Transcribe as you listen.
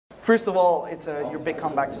First of all, it's your big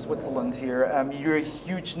comeback to Switzerland here. You're a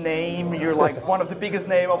huge name. You're like one of the biggest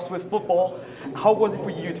names of Swiss football. How was it for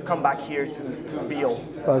you to come back here to Biel?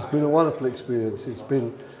 Well, it's been a wonderful experience. It's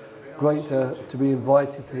been great to be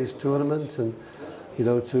invited to this tournament, and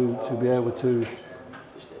to be able to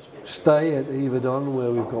stay at Yverdon, where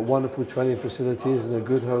we've got wonderful training facilities and a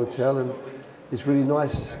good hotel. And it's really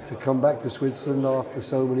nice to come back to Switzerland after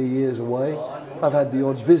so many years away. I've had the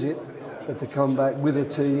odd visit, but to come back with a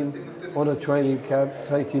team on a training camp,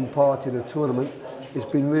 taking part in a tournament, it's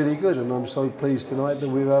been really good. And I'm so pleased tonight that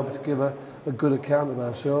we were able to give a good account of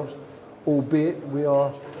ourselves, albeit we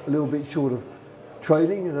are a little bit short of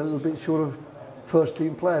training and a little bit short of first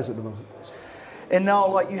team players at the moment. And now,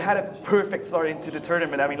 like, you had a perfect start into the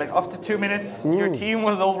tournament. I mean, like, after 2 minutes, your team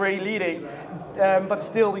was already leading, but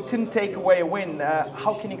still, you couldn't take away a win.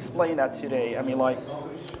 How can you explain that today? I mean, like,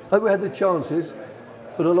 we had the chances,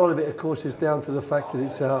 but a lot of it, of course, is down to the fact that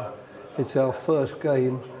it's our first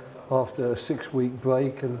game after a 6-week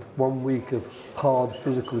break and 1 week of hard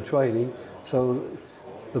physical training. So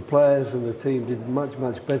the players and the team did much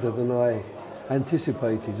better than I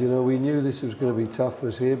anticipated. You know, we knew this was going to be tough for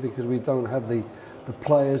us here because we don't have the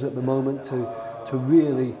players at the moment to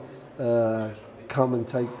really come and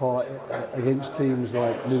take part against teams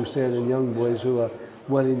like Lucerne and Young Boys, who are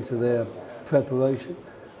well into their preparation.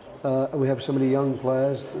 And we have so many young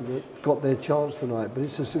players that got their chance tonight, but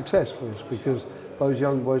it's a success for us because those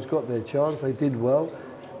young boys got their chance, they did well,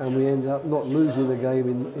 and we ended up not losing the game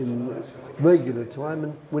in regular time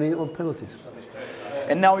and winning it on penalties.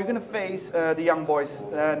 And now you're going to face the Young Boys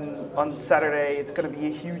on Saturday. It's going to be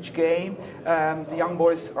a huge game. The Young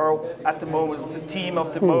Boys are at the moment the team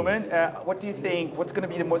of the moment. What do you think? What's going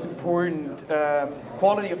to be the most important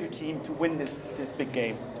quality of your team to win this big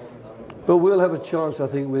game? Well, we'll have a chance, I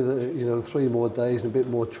think, with 3 more days and a bit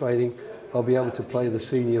more training. I'll be able to play the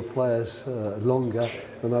senior players longer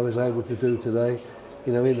than I was able to do today.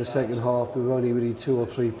 You know, in the second half, there were only really 2 or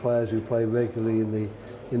 3 players who played regularly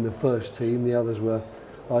in the first team. The others were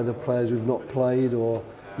either players who've not played or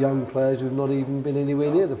young players who've not even been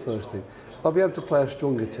anywhere near the first team. I'll be able to play a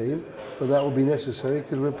stronger team, but that will be necessary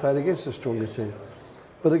because we're playing against a stronger team.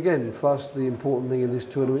 But again, for us, the important thing in this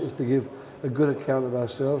tournament is to give a good account of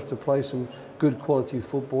ourselves, to play some good quality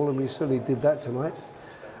football, and we certainly did that tonight.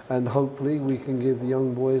 And hopefully we can give the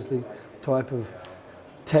young boys the type of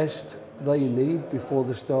test they need before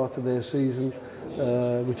the start of their season,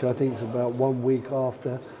 which I think is about 1 week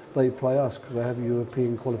after they play us, because they have a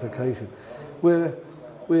European qualification.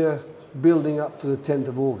 We're building up to the 10th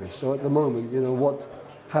of August, so at the moment, you know, what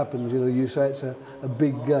happens, you know, you say it's a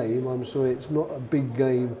big game. I'm sorry, it's not a big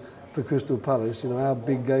game for Crystal Palace. You know, our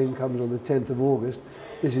big game comes on the 10th of August.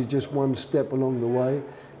 This is just one step along the way.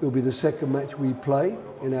 It will be the second match we play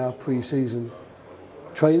in our pre-season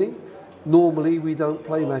training. Normally, we don't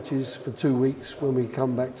play matches for 2 weeks when we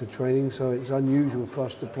come back to training, so it's unusual for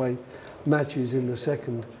us to play matches in the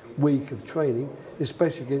second week of training,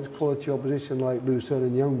 especially against quality opposition like Lucerne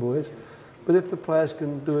and Young Boys. But if the players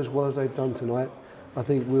can do as well as they've done tonight, I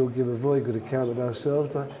think we'll give a very good account of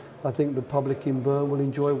ourselves. I think the public in Bern will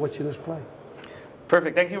enjoy watching us play.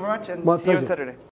 Perfect. Thank you very much, and My see pleasure. you on Saturday.